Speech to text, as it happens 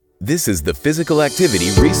This is the Physical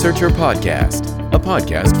Activity Researcher Podcast, a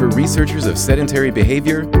podcast for researchers of sedentary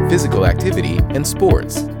behavior, physical activity, and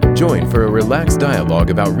sports. Join for a relaxed dialogue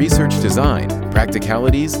about research design,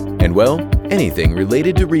 practicalities, and, well, anything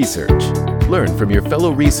related to research. Learn from your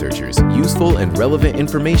fellow researchers useful and relevant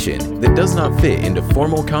information that does not fit into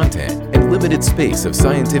formal content and limited space of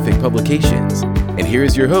scientific publications. And here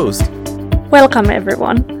is your host. Welcome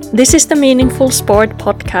everyone. This is the Meaningful Sport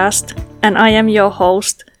podcast, and I am your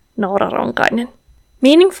host, Noora Ronkainen.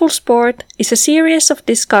 Meaningful Sport is a series of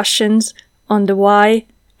discussions on the why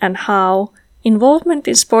and how involvement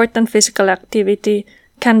in sport and physical activity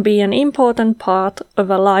can be an important part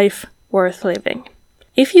of a life worth living.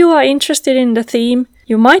 If you are interested in the theme,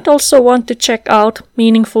 you might also want to check out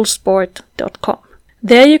meaningfulsport.com.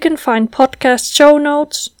 There you can find podcast show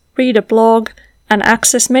notes, read a blog, and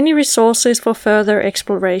access many resources for further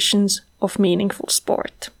explorations of meaningful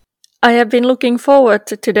sport. I have been looking forward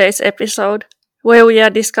to today's episode, where we are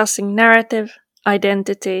discussing narrative,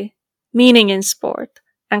 identity, meaning in sport,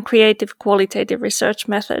 and creative qualitative research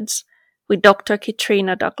methods with Dr.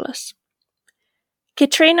 Kitrina Douglas.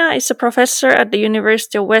 Kitrina is a professor at the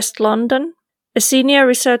University of West London, a senior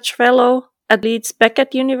research fellow at Leeds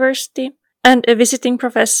Beckett University, and a visiting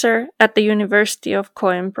professor at the University of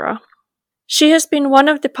Coimbra. She has been one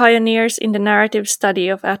of the pioneers in the narrative study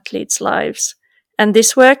of athletes' lives, and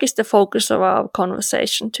this work is the focus of our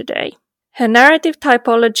conversation today. Her narrative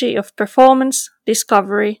typology of performance,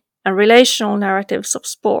 discovery, and relational narratives of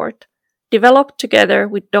sport, developed together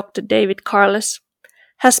with Dr. David Carles,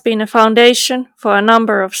 has been a foundation for a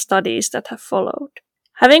number of studies that have followed.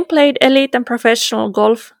 Having played elite and professional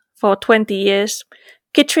golf for 20 years,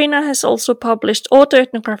 Kitrina has also published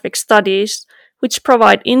autoethnographic studies which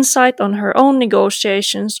provide insight on her own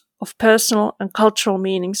negotiations of personal and cultural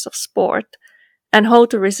meanings of sport, and how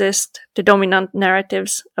to resist the dominant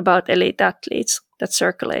narratives about elite athletes that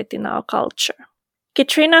circulate in our culture.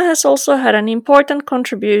 Kitrina has also had an important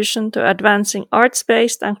contribution to advancing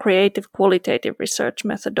arts-based and creative qualitative research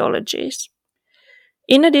methodologies.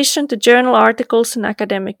 In addition to journal articles and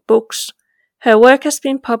academic books, her work has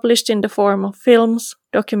been published in the form of films,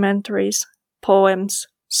 documentaries, poems,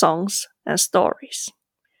 songs, and stories.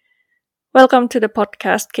 Welcome to the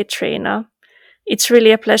podcast, Kitrina. It's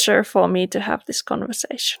really a pleasure for me to have this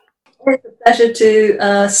conversation. It's a pleasure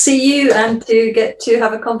to see you and to get to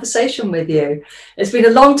have a conversation with you. It's been a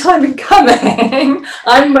long time in coming.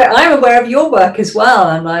 I'm aware of your work as well,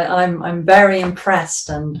 and I'm very impressed,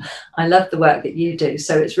 and I love the work that you do.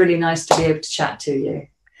 So it's really nice to be able to chat to you.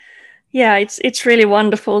 Yeah, it's really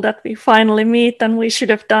wonderful that we finally meet, and we should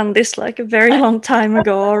have done this like a very long time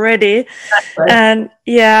ago already. Exactly.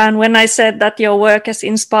 And when I said that your work has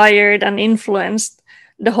inspired and influenced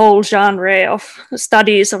the whole genre of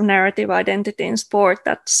studies of narrative identity in sport,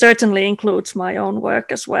 that certainly includes my own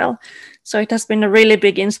work as well. So it has been a really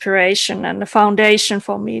big inspiration and a foundation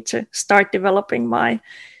for me to start developing my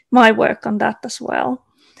work on that as well.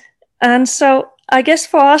 And so I guess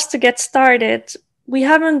for us to get started, we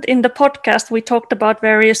haven't, in the podcast, we talked about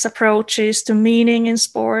various approaches to meaning in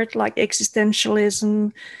sport, like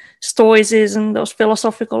existentialism, stoicism, those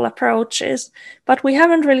philosophical approaches. But we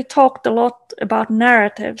haven't really talked a lot about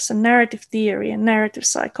narratives and narrative theory and narrative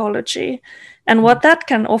psychology, and what that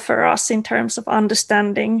can offer us in terms of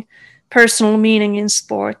understanding personal meaning in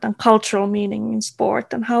sport and cultural meaning in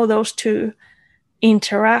sport, and how those two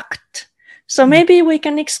interact. So maybe we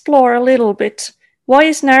can explore a little bit. Why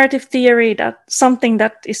is narrative theory something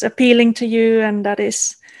that is appealing to you and that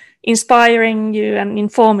is inspiring you and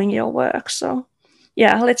informing your work? So,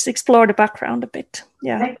 yeah, let's explore the background a bit.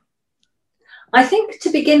 Yeah. I think to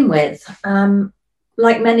begin with,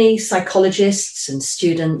 like many psychologists and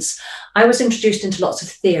students, I was introduced into lots of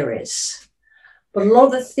theories. But a lot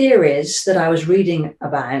of the theories that I was reading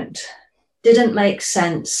about didn't make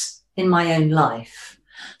sense in my own life.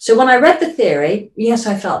 So when I read the theory, yes,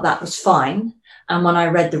 I felt that was fine. And when I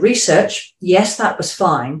read the research, yes, that was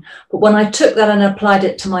fine. But when I took that and applied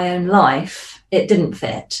it to my own life, it didn't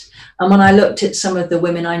fit. And when I looked at some of the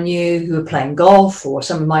women I knew who were playing golf, or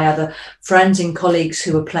some of my other friends and colleagues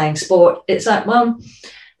who were playing sport, it's like, well,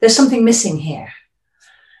 there's something missing here.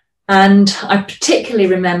 And I particularly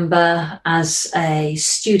remember as a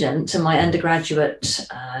student in my undergraduate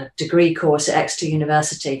degree course at Exeter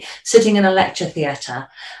University, sitting in a lecture theatre,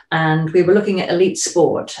 and we were looking at elite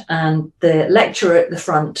sport, and the lecturer at the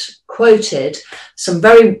front quoted some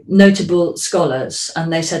very notable scholars,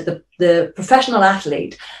 and they said the professional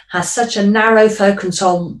athlete has such a narrow focus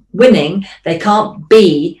on winning, they can't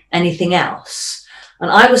be anything else. And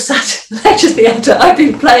I was sat lecture theatre. I've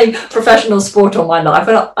been playing professional sport all my life.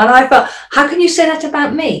 And I felt, how can you say that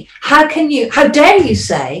about me? How dare you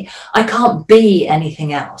say I can't be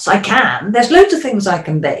anything else? I can. There's loads of things I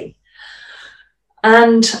can be.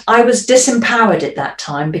 And I was disempowered at that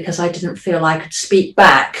time because I didn't feel I could speak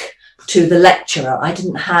back to the lecturer. I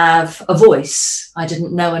didn't have a voice. I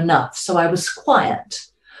didn't know enough. So I was quiet.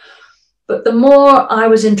 But the more I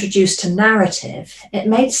was introduced to narrative, it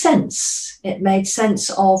made sense. It made sense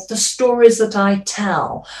of the stories that I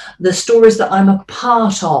tell, the stories that I'm a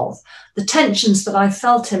part of, the tensions that I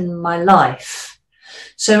felt in my life.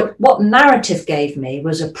 So what narrative gave me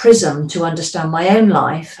was a prism to understand my own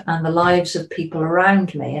life and the lives of people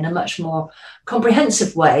around me in a much more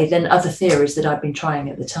comprehensive way than other theories that I'd been trying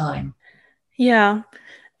at the time. Yeah.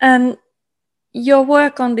 And your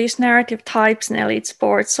work on these narrative types in elite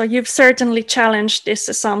sports, so you've certainly challenged this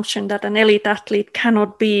assumption that an elite athlete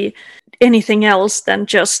cannot be anything else than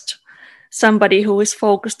just somebody who is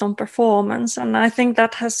focused on performance. And I think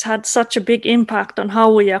that has had such a big impact on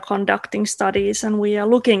how we are conducting studies, and we are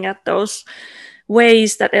looking at those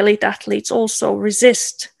ways that elite athletes also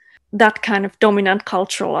resist that kind of dominant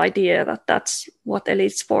cultural idea that that's what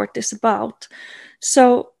elite sport is about.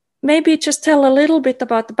 So maybe just tell a little bit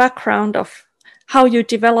about the background of how you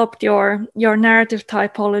developed your narrative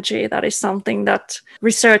typology. That is something that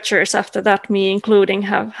researchers after that, me including,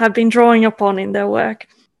 have been drawing upon in their work.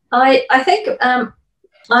 I think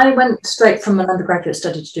I went straight from an undergraduate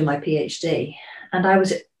study to do my PhD, and I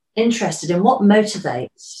was interested in what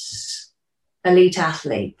motivates elite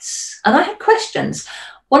athletes. And I had questions.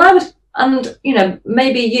 When I was, and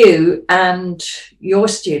maybe you and your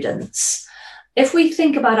students, if we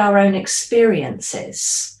think about our own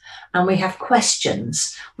experiences and we have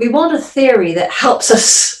questions, we want a theory that helps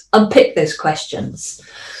us unpick those questions.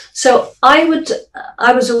 So I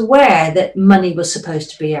was aware that money was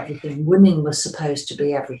supposed to be everything, winning was supposed to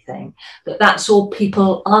be everything, that's all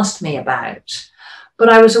people asked me about. But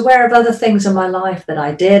I was aware of other things in my life that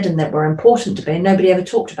I did and that were important to me, and nobody ever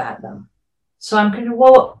talked about them. So I'm kind of,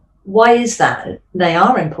 well, why is that? They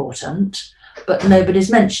are important, but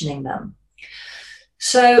nobody's mentioning them.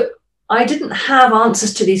 So I didn't have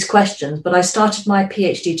answers to these questions, but I started my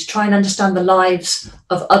PhD to try and understand the lives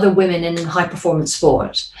of other women in high performance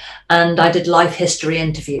sport. And I did life history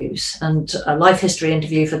interviews. And a life history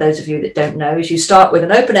interview, for those of you that don't know, is you start with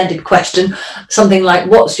an open-ended question, something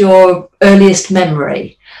like, what's your earliest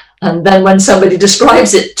memory? And then when somebody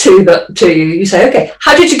describes it to you, you say, okay,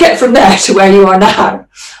 how did you get from there to where you are now?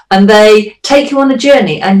 And they take you on a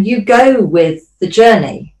journey and you go with the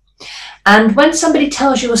journey. And when somebody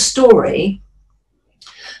tells you a story,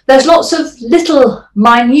 there's lots of little,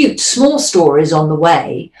 minute, small stories on the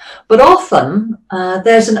way, but often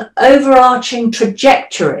there's an overarching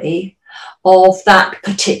trajectory of that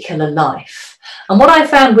particular life. And what I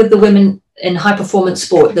found with the women in high performance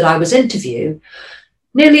sport that I was interviewing,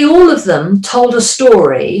 nearly all of them told a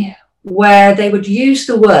story where they would use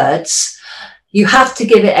the words, you have to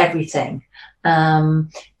give it everything.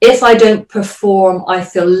 If I don't perform, I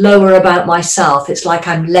feel lower about myself. It's like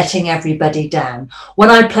I'm letting everybody down. When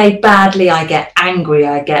I play badly, I get angry,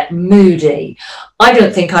 I get moody. I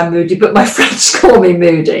don't think I'm moody, but my friends call me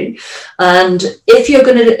moody. And if you're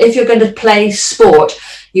going to play sport,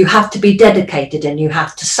 you have to be dedicated and you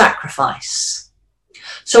have to sacrifice.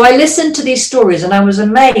 So I listened to these stories and I was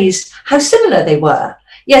amazed how similar they were.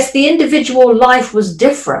 Yes, the individual life was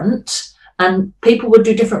different, and people would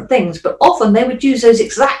do different things, but often they would use those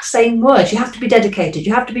exact same words. You have to be dedicated.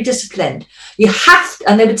 You have to be disciplined. You have to,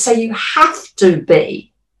 and they would say you have to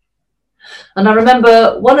be. And I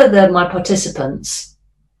remember one of my participants,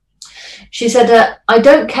 she said, I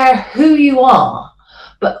don't care who you are,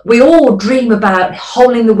 but we all dream about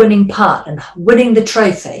holding the winning putt and winning the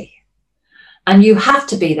trophy. And you have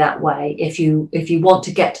to be that way if you want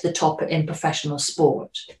to get to the top in professional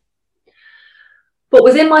sport. But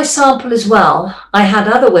within my sample as well, I had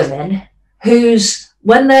other women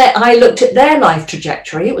I looked at their life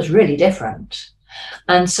trajectory, it was really different.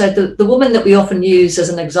 And so the woman that we often use as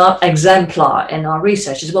an exemplar in our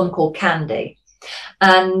research is a woman called Candy.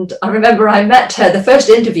 And I remember I met her, the first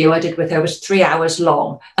interview I did with her was 3 hours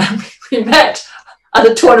long. And we met at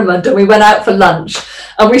a tournament and we went out for lunch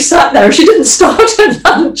and we sat there and she didn't start her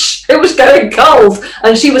lunch. It was going cold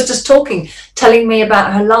and she was just telling me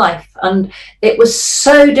about her life, and it was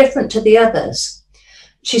so different to the others.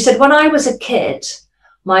 She said, when I was a kid,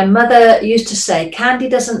 my mother used to say, Candy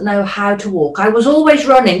doesn't know how to walk. I was always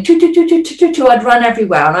running, I'd run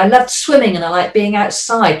everywhere, and I loved swimming and I liked being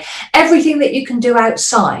outside, everything that you can do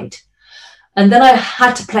outside. And then I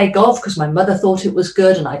had to play golf because my mother thought it was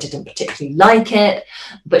good and I didn't particularly like it.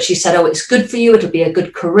 But she said, oh, it's good for you. It'll be a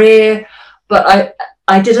good career. But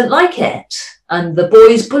I didn't like it. And the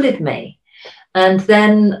boys bullied me. And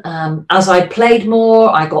then as I played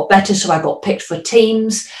more, I got better. So I got picked for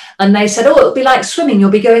teams. And they said, oh, it'll be like swimming.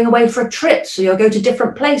 You'll be going away for a trip. So you'll go to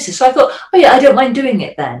different places. So I thought, oh, yeah, I don't mind doing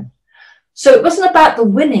it then. So it wasn't about the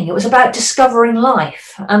winning. It was about discovering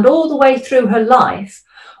life. And all the way through her life,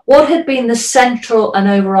 what had been the central and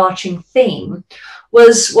overarching theme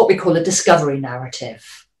was what we call a discovery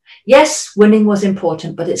narrative. Yes, winning was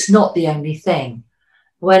important, but it's not the only thing.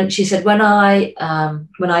 When she said, when I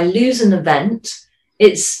lose an event,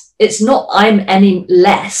 it's not I'm any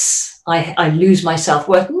less, I lose my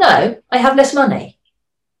self-worth. No, I have less money.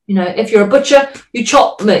 You know, if you're a butcher, you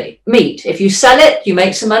chop meat. If you sell it, you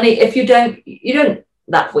make some money. If you don't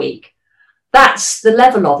that week. That's the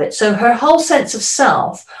level of it. So her whole sense of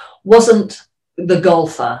self wasn't the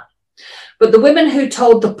golfer. But the women who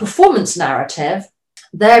told the performance narrative,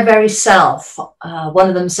 their very self, one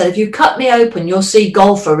of them said, if you cut me open, you'll see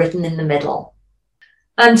golfer written in the middle.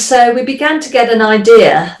 And so we began to get an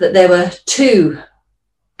idea that there were two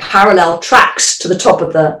parallel tracks to the top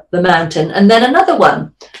of the mountain. And then another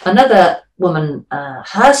woman,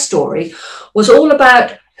 her story was all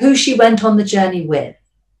about who she went on the journey with.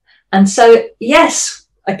 And so, yes,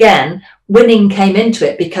 again, winning came into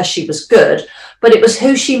it because she was good, but it was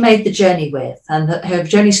who she made the journey with. And her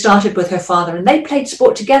journey started with her father, and they played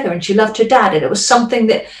sport together, and she loved her dad. And it was something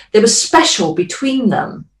that there was special between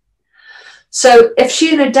them. So if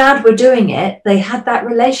she and her dad were doing it, they had that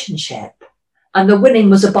relationship, and the winning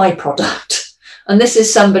was a byproduct. And this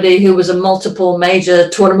is somebody who was a multiple major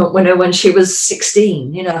tournament winner when she was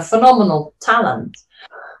 16, you know, a phenomenal talent.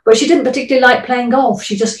 But she didn't particularly like playing golf.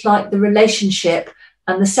 She just liked the relationship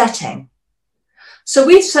and the setting. So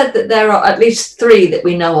we've said that there are at least 3 that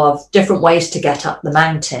we know of, different ways to get up the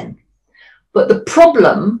mountain. But the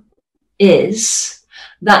problem is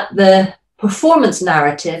that the performance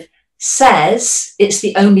narrative says it's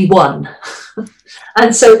the only one.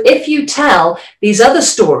 And so if you tell these other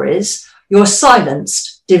stories, you're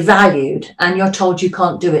silenced, devalued, and you're told you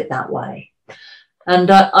can't do it that way. And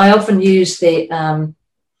I often use the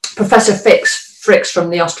Professor Fricks from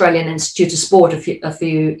the Australian Institute of Sport a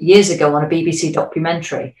few years ago on a BBC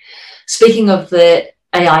documentary. Speaking of the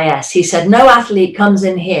AIS, he said, no athlete comes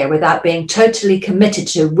in here without being totally committed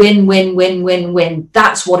to win, win, win, win, win.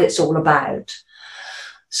 That's what it's all about.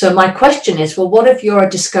 So my question is, well, what if you're a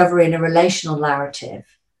discovery in a relational narrative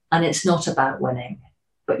and it's not about winning,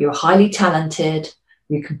 but you're highly talented,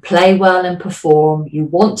 you can play well and perform, you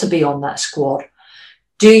want to be on that squad?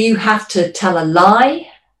 Do you have to tell a lie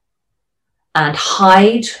and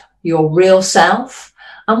hide your real self?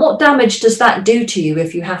 And what damage does that do to you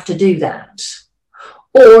if you have to do that?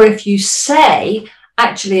 Or if you say,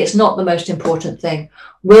 actually, it's not the most important thing,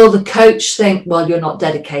 will the coach think, well, you're not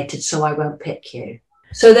dedicated, so I won't pick you?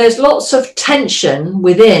 So there's lots of tension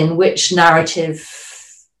within which narrative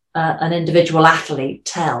an individual athlete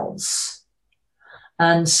tells.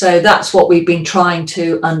 And so that's what we've been trying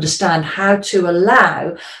to understand, how to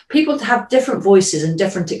allow people to have different voices and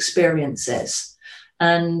different experiences.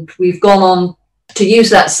 And we've gone on to use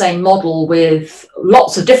that same model with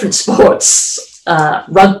lots of different sports,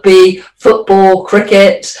 rugby, football,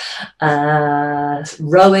 cricket,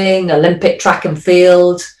 rowing, Olympic track and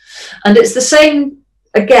field. And it's the same,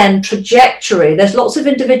 again, trajectory. There's lots of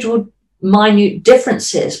individual minute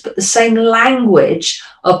differences, but the same language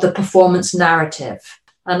of the performance narrative.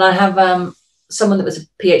 And I have someone that was a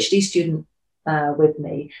PhD student with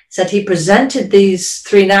me, said he presented these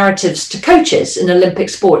 3 narratives to coaches in Olympic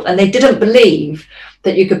sport, and they didn't believe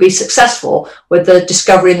that you could be successful with the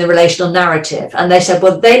discovery in the relational narrative. And they said,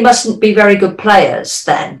 well, they mustn't be very good players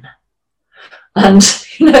then. And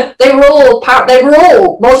you know, they were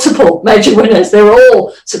all multiple major winners. They were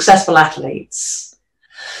all successful athletes.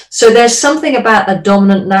 So there's something about a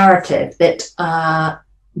dominant narrative that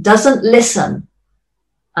doesn't listen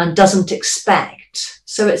and doesn't expect.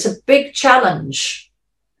 So it's a big challenge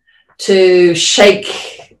to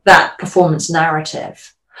shake that performance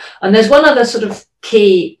narrative. And there's one other sort of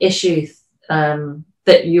key issue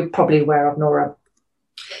that you're probably aware of, Nora.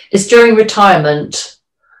 It's during retirement,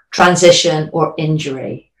 transition, or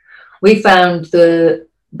injury. We found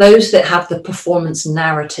those that have the performance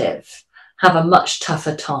narrative have a much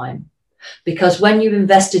tougher time, because when you've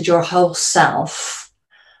invested your whole self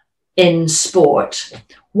in sport,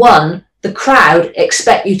 one, the crowd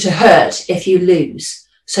expect you to hurt if you lose.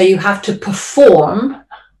 So you have to perform.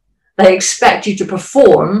 They expect you to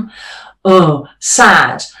perform,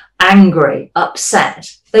 sad, angry,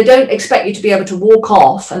 upset. They don't expect you to be able to walk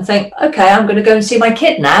off and think, okay, I'm going to go and see my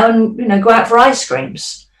kid now and, go out for ice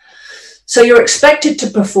creams. So you're expected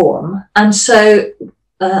to perform. And so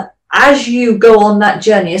as you go on that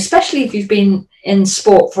journey, especially if you've been in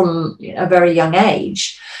sport from a very young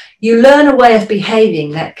age, you learn a way of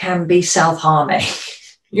behaving that can be self-harming.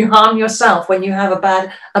 You harm yourself when you have a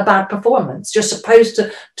bad performance. You're supposed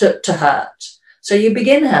to hurt. So you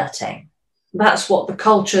begin hurting. That's what the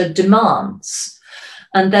culture demands.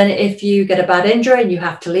 And then if you get a bad injury and you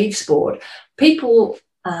have to leave sport,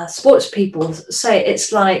 sports people say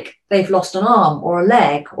it's like they've lost an arm or a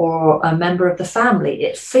leg or a member of the family.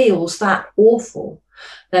 It feels that awful.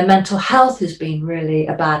 Their mental health has been really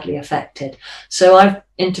badly affected. So I've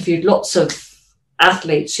interviewed lots of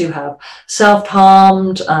athletes who have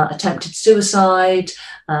self-harmed, attempted suicide,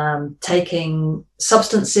 taking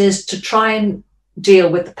substances to try and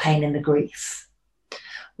deal with the pain and the grief.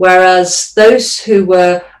 Whereas those who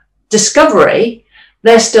were discovery,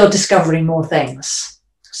 they're still discovering more things.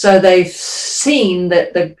 So they've seen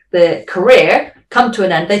that the career come to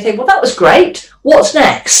an end. They think, well, that was great. What's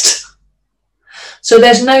next? So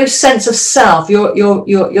there's no sense of self.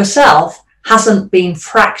 Yourself hasn't been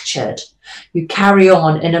fractured. You carry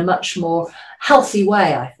on in a much more healthy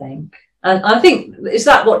way, I think. And I think, is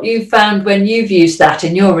that what you found when you've used that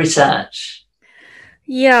in your research?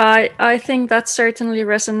 Yeah, I think that certainly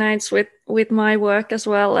resonates with my work as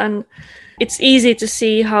well. And it's easy to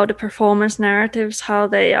see how the performance narratives, how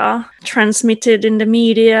they are transmitted in the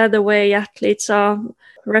media, the way athletes are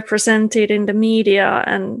represented in the media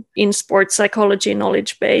and in sports psychology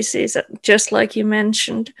knowledge bases, just like you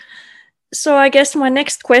mentioned. So I guess my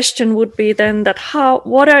next question would be then that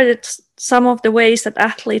what are some of the ways that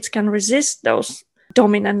athletes can resist those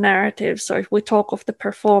dominant narratives? So if we talk of the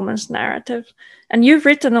performance narrative, and you've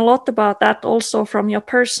written a lot about that also from your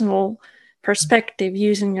personal perspective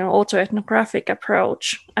using your autoethnographic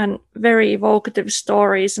approach and very evocative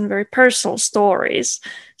stories and very personal stories.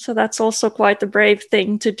 So that's also quite a brave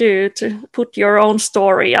thing to do, to put your own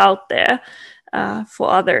story out there for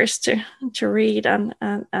others to read and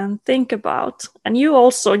think about. And you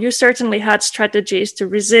certainly had strategies to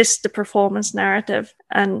resist the performance narrative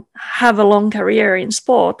and have a long career in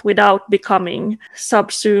sport without becoming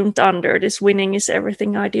subsumed under this winning is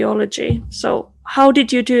everything ideology. So how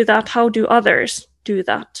did you do that? How do others do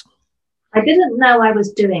that? I didn't know I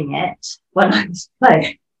was doing it when I was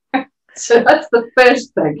playing. So that's the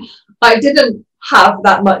first thing. I didn't have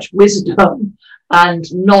that much wisdom and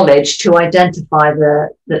knowledge to identify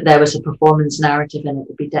that there was a performance narrative and it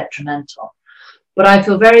would be detrimental. But I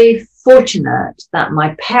feel very fortunate that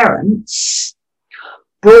my parents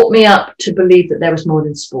brought me up to believe that there was more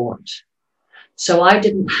than sport. So I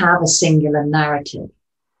didn't have a singular narrative.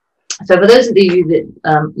 So for those of you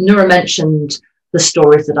that Noora mentioned the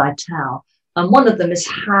stories that I tell, and one of them is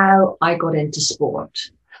how I got into sport.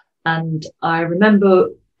 And I remember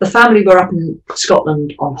the family were up in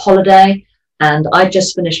Scotland on holiday, and I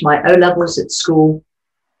just finished my O-levels at school.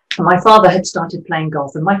 And my father had started playing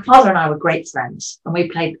golf, and my father and I were great friends. And we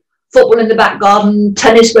played football in the back garden,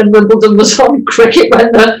 tennis when Wimbledon was on, cricket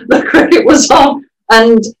when the cricket was on.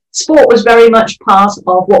 And sport was very much part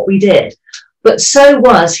of what we did. But so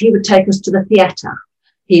was, he would take us to the theatre.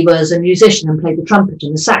 He was a musician and played the trumpet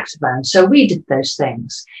and the saxophone. So we did those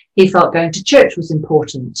things. He felt going to church was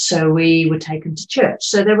important. So we were taken to church.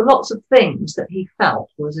 So there were lots of things that he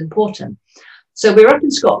felt was important. So we were up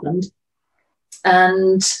in Scotland,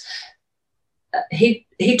 and he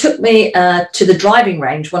took me to the driving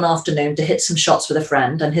range one afternoon to hit some shots with a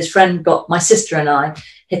friend. And his friend got my sister and I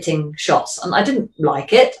hitting shots. And I didn't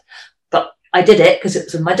like it, but I did it because it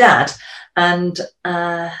was with my dad. And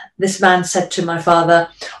this man said to my father,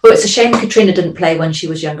 "Oh, it's a shame Katrina didn't play when she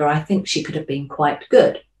was younger. I think she could have been quite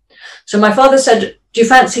good." So my father said, "Do you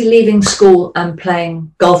fancy leaving school and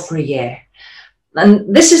playing golf for a year?"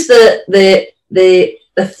 And this is the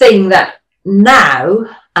thing that now,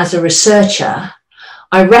 as a researcher,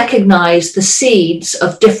 I recognize the seeds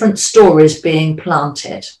of different stories being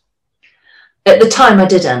planted. At the time, I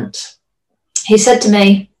didn't. He said to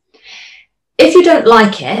me, "If you don't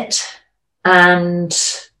like it, and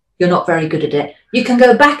you're not very good at it, you can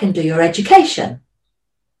go back and do your education.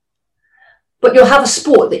 But you'll have a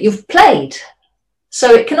sport that you've played.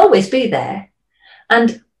 So it can always be there.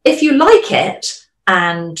 And if you like it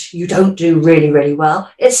and you don't do really, really well,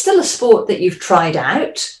 it's still a sport that you've tried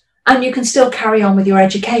out and you can still carry on with your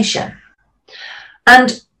education.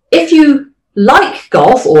 And if you like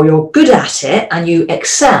golf or you're good at it and you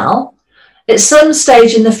excel, at some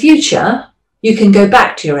stage in the future, you can go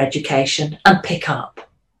back to your education and pick up."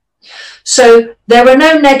 So there were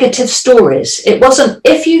no negative stories. It wasn't,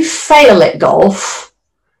 if you fail at golf,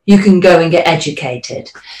 you can go and get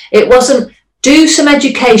educated. It wasn't, do some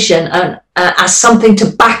education as something to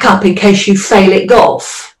back up in case you fail at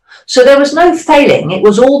golf. So there was no failing. It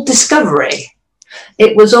was all discovery.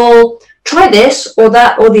 It was all, try this or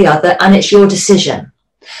that or the other, and it's your decision.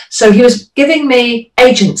 So he was giving me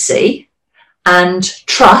agency and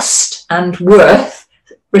trust and worth,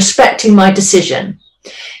 respecting my decision.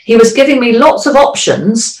 He was giving me lots of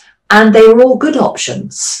options, and they were all good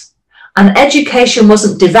options. And education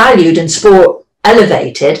wasn't devalued and sport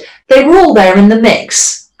elevated. They were all there in the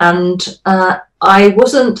mix. And I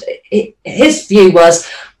wasn't, his view was,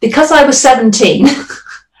 because I was 17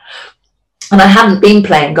 and I hadn't been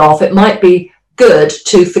playing golf, it might be good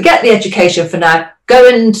to forget the education for now, go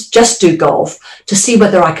and just do golf to see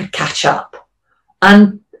whether I could catch up.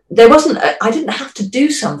 And there wasn't, I didn't have to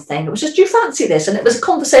do something. It was just, do you fancy this? And it was a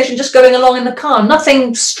conversation just going along in the car,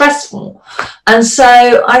 nothing stressful. And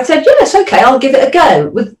so I said, yes, okay, I'll give it a go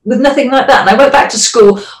with nothing like that. And I went back to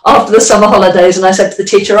school after the summer holidays and I said to the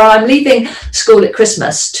teacher, I'm leaving school at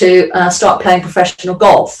Christmas to start playing professional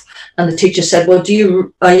golf. And the teacher said, well,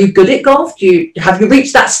 are you good at golf? Have you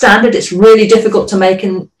reached that standard? It's really difficult to make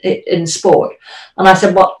in sport. And I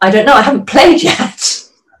said, well, I don't know. I haven't played yet.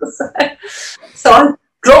 So I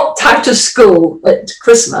dropped out of school at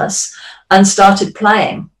Christmas and started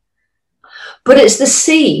playing. But it's the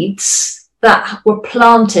seeds that were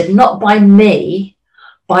planted, not by me,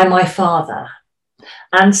 by my father.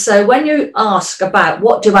 And so when you ask about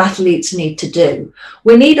what do athletes need to do,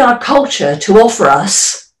 we need our culture to offer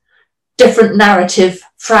us different narrative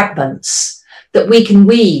fragments that we can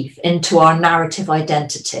weave into our narrative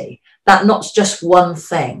identity. That's not just one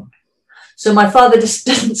thing. So my father just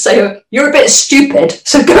didn't say, you're a bit stupid,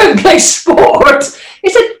 so go and play sport. He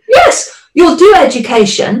said, yes, you'll do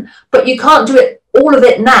education, but you can't do it all of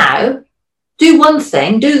it now. Do one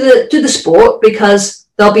thing, do the sport, because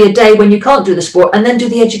there'll be a day when you can't do the sport, and then do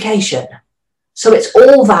the education. So it's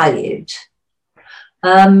all valued.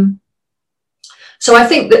 So I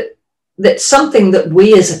think that's something that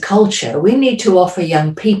we as a culture, we need to offer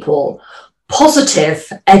young people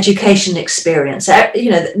positive education experience,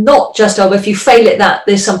 not just, if you fail at that,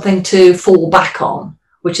 there's something to fall back on,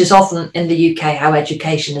 which is often in the UK how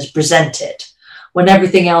education is presented. When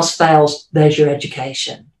everything else fails, there's your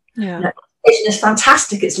education. Yeah. Education is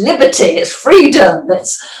fantastic. It's liberty, it's freedom,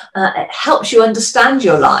 it helps you understand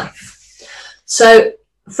your life. So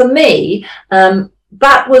for me,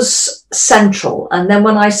 that was central. And then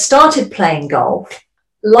when I started playing golf,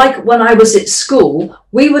 like when I was at school,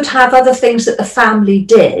 we would have other things that the family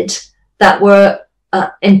did that were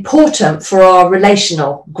important for our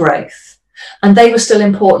relational growth. And they were still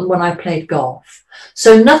important when I played golf.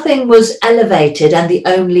 So nothing was elevated and the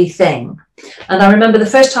only thing. And I remember the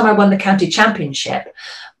first time I won the county championship,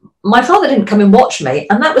 my father didn't come and watch me,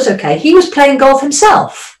 and that was okay. He was playing golf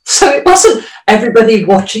himself. So it wasn't everybody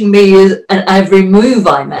watching me and every move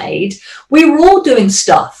I made. We were all doing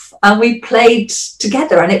stuff. And we played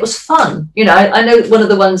together and it was fun. I know one of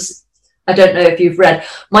the ones, I don't know if you've read,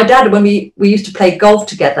 my dad, when we used to play golf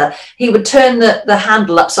together, he would turn the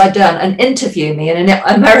handle upside down and interview me in an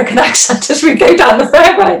American accent as we go down the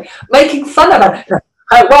fairway, making fun of it.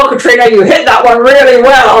 Well, Katrina, you hit that one really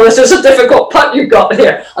well. This is a difficult putt you got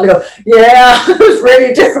here. And I go, yeah, it was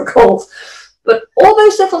really difficult. But all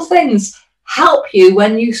those little things help you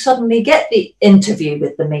when you suddenly get the interview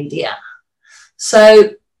with the media.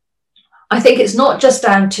 So I think it's not just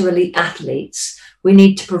down to elite athletes. We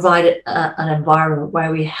need to provide an environment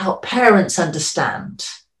where we help parents understand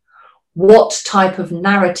what type of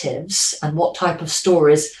narratives and what type of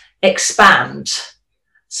stories expand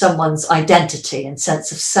someone's identity and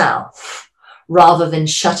sense of self rather than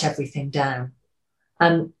shut everything down.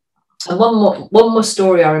 And one more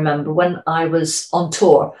story I remember when I was on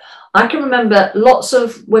tour. I can remember lots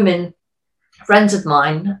of women, friends of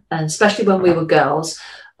mine, and especially when we were girls,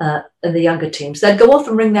 in the younger teams, they'd go off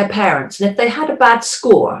and ring their parents. And if they had a bad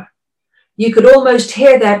score, you could almost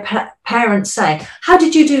hear their parents saying, how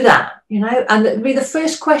did you do that? And it'd be the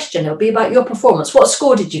first question. It'll be about your performance. What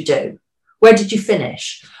score did you do? Where did you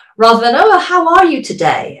finish? Rather than, oh, how are you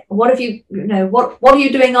today? What have you, what are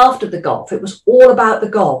you doing after the golf? It was all about the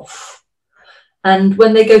golf. And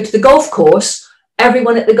when they go to the golf course,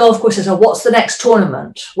 everyone at the golf course says, oh, what's the next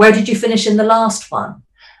tournament? Where did you finish in the last one?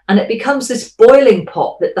 And it becomes this boiling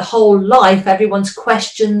pot that the whole life, everyone's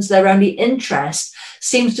questions, their only interest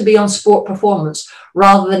seems to be on sport performance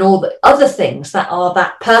rather than all the other things that are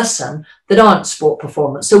that person that aren't sport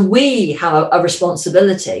performance. So we have a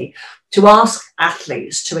responsibility to ask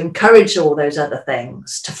athletes to encourage all those other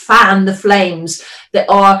things, to fan the flames that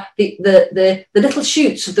are the little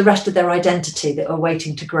shoots of the rest of their identity that are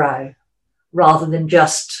waiting to grow, rather than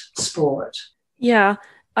just sport. Yeah,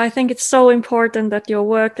 I think it's so important that your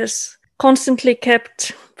work has constantly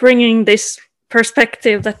kept bringing this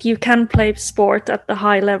perspective that you can play sport at the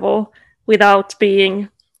high level without being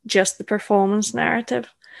just the performance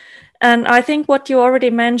narrative. And I think what you already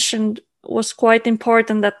mentioned was quite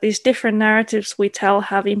important, that these different narratives we tell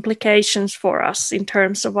have implications for us in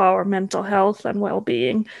terms of our mental health and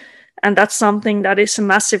well-being. And that's something that is a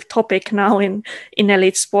massive topic now in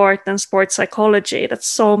elite sport and sports psychology, that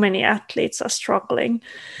so many athletes are struggling.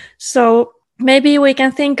 So maybe we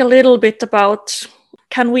can think a little bit about,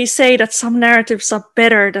 can we say that some narratives are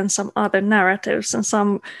better than some other narratives and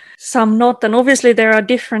some not? And obviously there are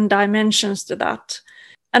different dimensions to that.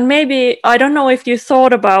 And maybe, I don't know if you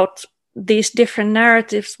thought about these different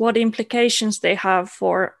narratives, what implications they have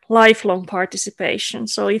for lifelong participation.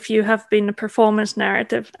 So if you have been a performance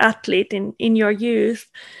narrative athlete in your youth,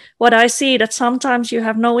 what I see that sometimes you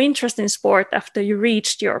have no interest in sport after you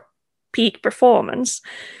reached your peak performance.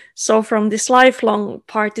 So from this lifelong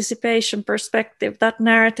participation perspective, that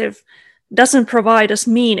narrative doesn't provide us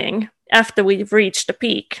meaning after we've reached the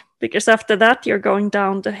peak, because after that you're going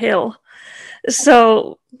down the hill.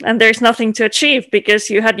 So, and there's nothing to achieve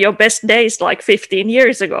because you had your best days like 15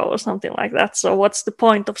 years ago or something like that. So what's the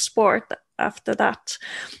point of sport after that?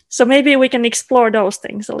 So maybe we can explore those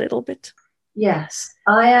things a little bit. Yes,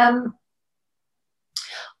 I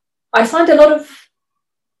find a lot of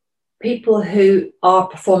people who are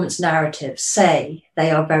performance narratives say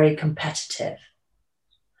they are very competitive.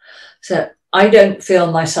 So I don't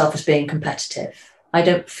feel myself as being competitive. I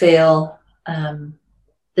don't feel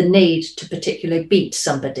the need to particularly beat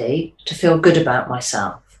somebody to feel good about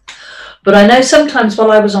myself. But I know sometimes while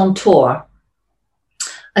I was on tour,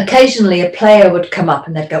 occasionally a player would come up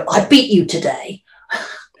and they'd go, "I beat you today,"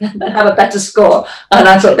 and have a better score. And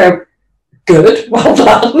I sort of go, "Good, well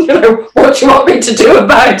done. What do you want me to do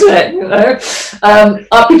about it?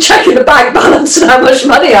 I'll be checking the bank balance and how much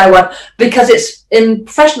money I won," because it's in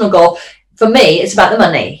professional golf. For me, it's about the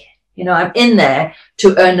money. I'm in there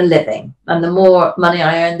to earn a living, and the more money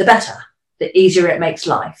I earn, the better, the easier it makes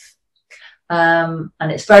life. And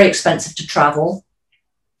it's very expensive to travel.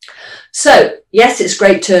 So yes, it's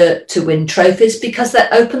great to win trophies because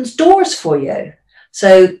that opens doors for you.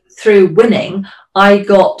 So through winning, I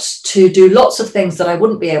got to do lots of things that I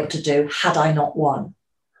wouldn't be able to do had I not won.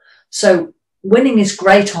 So winning is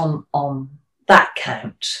great on that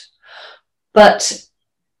count. But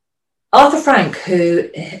Arthur Frank, who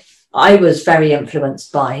I was very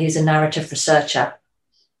influenced by, he's a narrative researcher.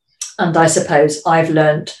 And I suppose I've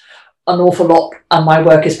learned an awful lot, and my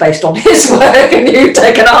work is based on his work, and you've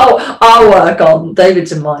taken our work on,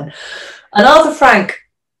 David's and mine. And Arthur Frank,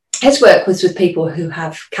 his work was with people who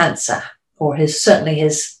have cancer, or certainly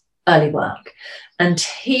his early work. And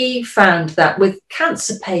he found that with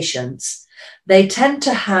cancer patients, they tend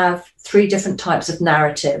to have 3 different types of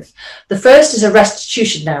narrative. The first is a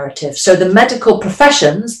restitution narrative. So the medical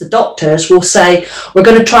professions, the doctors, will say, "We're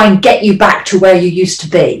going to try and get you back to where you used to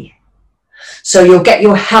be. So you'll get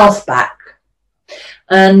your health back."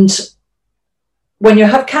 And when you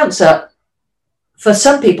have cancer, for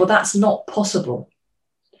some people, that's not possible.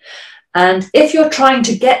 And if you're trying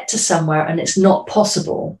to get to somewhere and it's not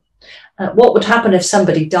possible, what would happen if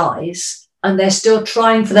somebody dies and they're still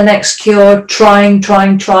trying for the next cure, trying,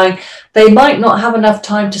 they might not have enough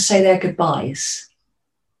time to say their goodbyes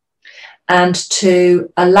and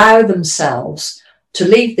to allow themselves to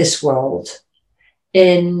leave this world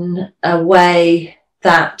in a way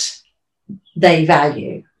that they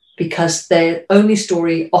value, because the only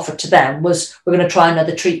story offered to them was, "We're going to try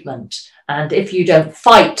another treatment. And if you don't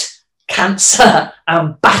fight cancer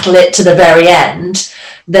and battle it to the very end,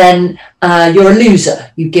 then you're a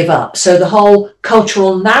loser, you give up." So the whole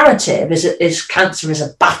cultural narrative is cancer is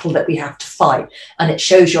a battle that we have to fight, and it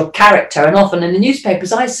shows your character. And often in the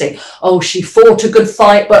newspapers I see, "Oh, she fought a good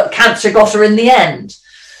fight, but cancer got her in the end."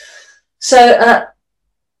 So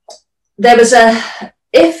there was a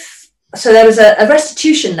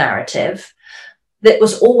restitution narrative that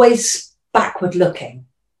was always backward looking.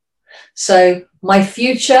 So my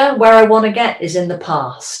future, where I want to get, is in the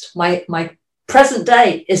past. My present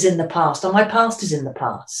day is in the past, and my past is in the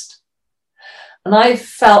past. And I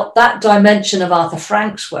felt that dimension of Arthur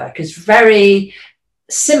Frank's work is very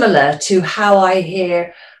similar to how I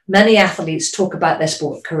hear many athletes talk about their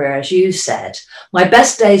sport career, as you said. My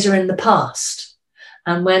best days are in the past.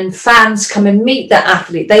 And when fans come and meet that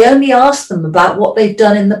athlete, they only ask them about what they've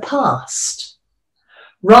done in the past,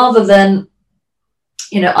 rather than,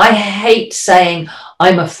 I hate saying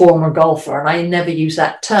I'm a former golfer, and I never use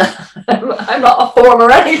that term. I'm not a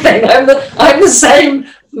former anything. I'm the same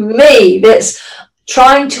me. That's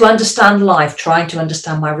trying to understand life, trying to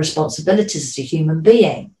understand my responsibilities as a human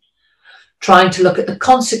being, trying to look at the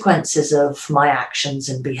consequences of my actions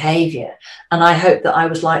and behavior. And I hope that I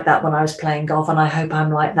was like that when I was playing golf, and I hope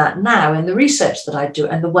I'm like that now in the research that I do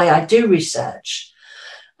and the way I do research.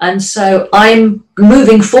 And so I'm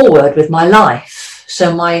moving forward with my life.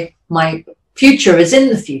 So my future is in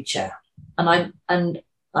the future. And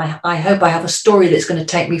I hope I have a story that's going to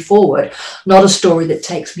take me forward, not a story that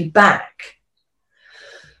takes me back.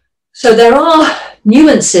 So there are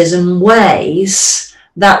nuances and ways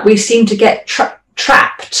that we seem to get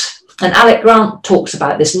trapped. And Alec Grant talks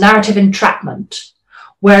about this narrative entrapment,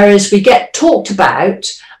 whereas we get talked about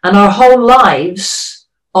and our whole lives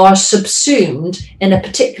are subsumed in a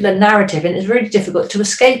particular narrative, and it's really difficult to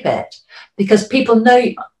escape it because people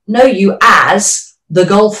know you as the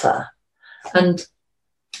golfer. And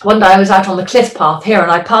one day I was out on the cliff path here and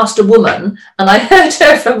I passed a woman and I heard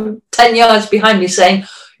her from 10 yards behind me saying,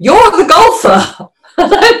 "You're the golfer."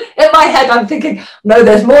 In my head, I'm thinking, no,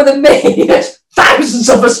 there's more than me. There's thousands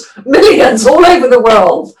of us, millions all over the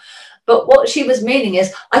world. But what she was meaning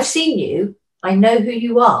is, I've seen you. I know who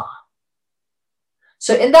you are.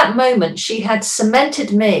 So in that moment, she had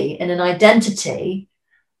cemented me in an identity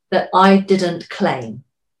that I didn't claim.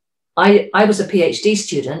 I was a PhD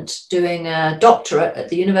student doing a doctorate at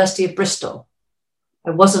the University of Bristol. I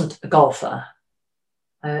wasn't a golfer.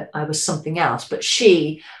 I was something else, but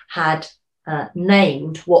she had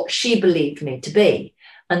named what she believed me to be.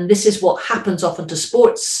 And this is what happens often to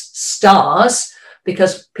sports stars,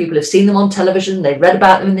 because people have seen them on television, they read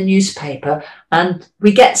about them in the newspaper, and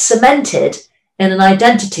we get cemented in an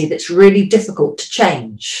identity that's really difficult to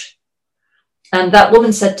change. And that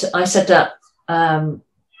woman said, I said,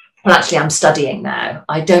 well, actually, I'm studying now.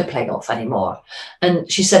 I don't play golf anymore.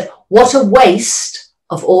 And she said, what a waste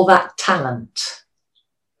of all that talent.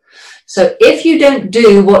 So if you don't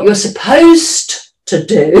do what you're supposed to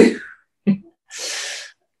do,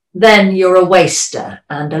 then you're a waster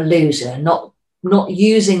and a loser, not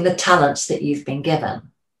using the talents that you've been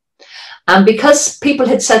given. And because people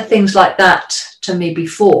had said things like that to me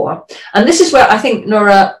before, and this is where I think,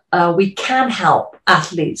 Nora, we can help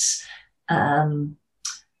athletes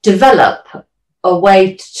develop a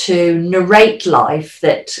way to narrate life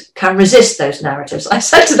that can resist those narratives. I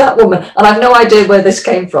said to that woman, and I have no idea where this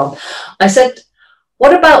came from, I said,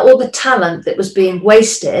 what about all the talent that was being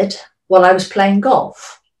wasted while I was playing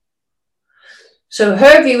golf? So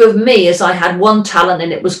her view of me is I had one talent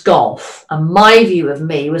and it was golf. And my view of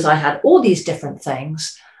me was I had all these different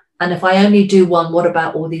things. And if I only do one, what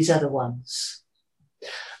about all these other ones?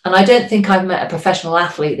 And I don't think I've met a professional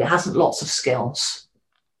athlete that hasn't lots of skills.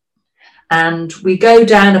 And we go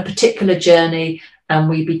down a particular journey and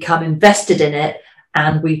we become invested in it.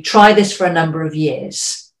 And we try this for a number of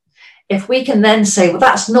years. If we can then say, well,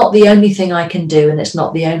 that's not the only thing I can do, and it's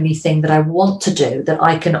not the only thing that I want to do, that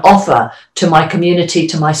I can offer to my community,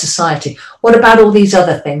 to my society, what about all these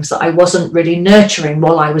other things that I wasn't really nurturing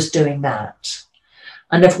while I was doing that?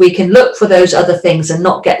 And if we can look for those other things and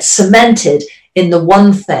not get cemented in the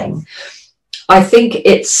one thing, I think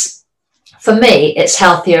for me, it's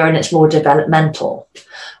healthier and it's more developmental.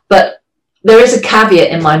 But there is a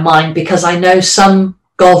caveat in my mind, because I know some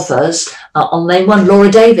golfers, I'll name one,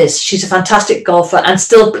 Laura Davis. She's a fantastic golfer and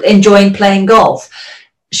still enjoying playing golf.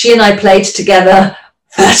 She and I played together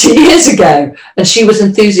 30 years ago, and she was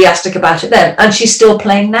enthusiastic about it then, and she's still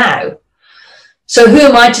playing now. So who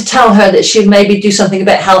am I to tell her that she'd maybe do something a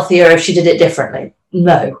bit healthier if she did it differently?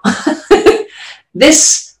 No.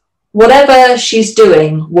 Whatever she's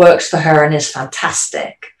doing works for her and is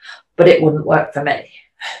fantastic, but it wouldn't work for me.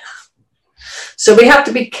 So we have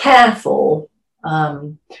to be careful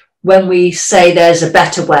when we say there's a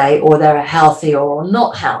better way, or they're healthier or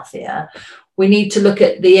not healthier. We need to look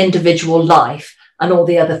at the individual life and all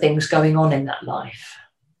the other things going on in that life.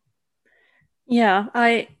 Yeah,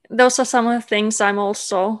 those are some of the things I'm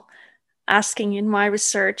also asking in my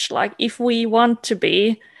research. Like, if we want to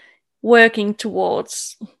be working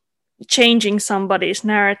towards changing somebody's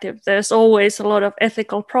narrative, there's always a lot of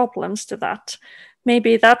ethical problems to that.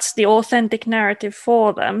 Maybe that's the authentic narrative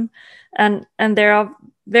for them. And there are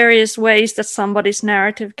various ways that somebody's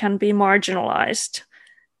narrative can be marginalized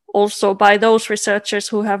also by those researchers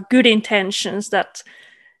who have good intentions, that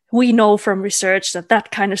we know from research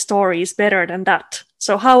that kind of story is better than that.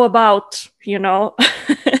 So how about,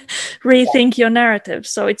 rethink your narrative?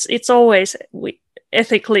 So it's always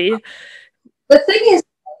ethically. The thing is,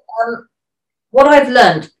 what I've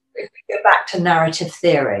learned, if we go back to narrative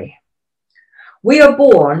theory, we are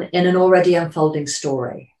born in an already unfolding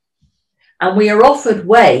story, and we are offered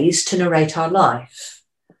ways to narrate our life.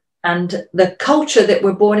 And the culture that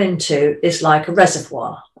we're born into is like a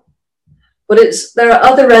reservoir, but there are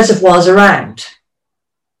other reservoirs around.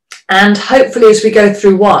 And hopefully as we go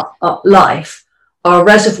through life, our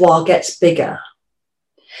reservoir gets bigger.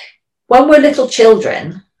 When we're little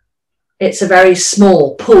children, it's a very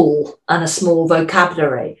small pool and a small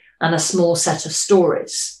vocabulary and a small set of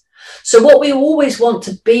stories. So what we always want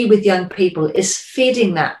to be with young people is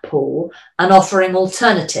feeding that pool and offering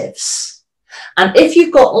alternatives. And if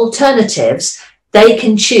you've got alternatives, they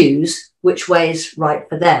can choose which way is right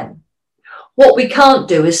for them. What we can't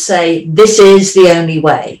do is say, this is the only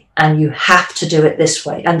way and you have to do it this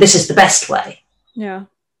way and this is the best way. Yeah.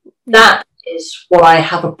 That is what I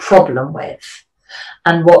have a problem with.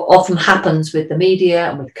 And what often happens with the media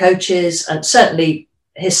and with coaches, and certainly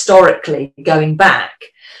historically going back,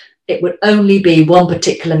 it would only be one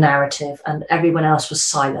particular narrative and everyone else was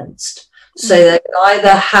silenced. So they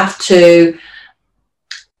either have to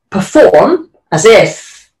perform as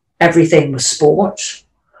if everything was sport,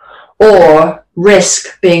 or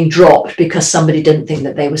risk being dropped because somebody didn't think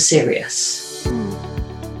that they were serious.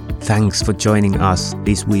 Thanks for joining us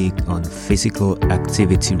this week on Physical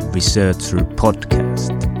Activity Researcher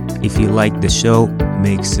Podcast. If you like the show,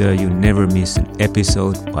 make sure you never miss an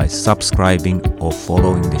episode by subscribing or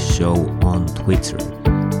following the show on Twitter.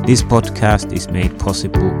 This podcast is made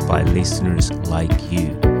possible by listeners like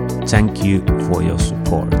you. Thank you for your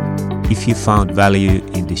support. If you found value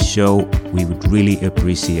in the show, we would really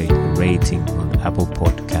appreciate a rating on Apple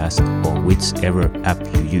Podcast or whichever app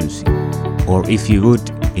you're using. Or if you would,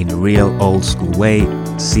 in a real old school way,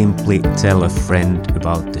 simply tell a friend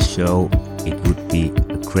about the show. It would be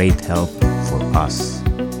a great help for us.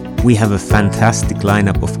 We have a fantastic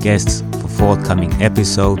lineup of guests for forthcoming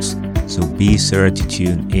episodes, so be sure to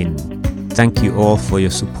tune in. Thank you all for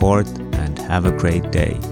your support and have a great day.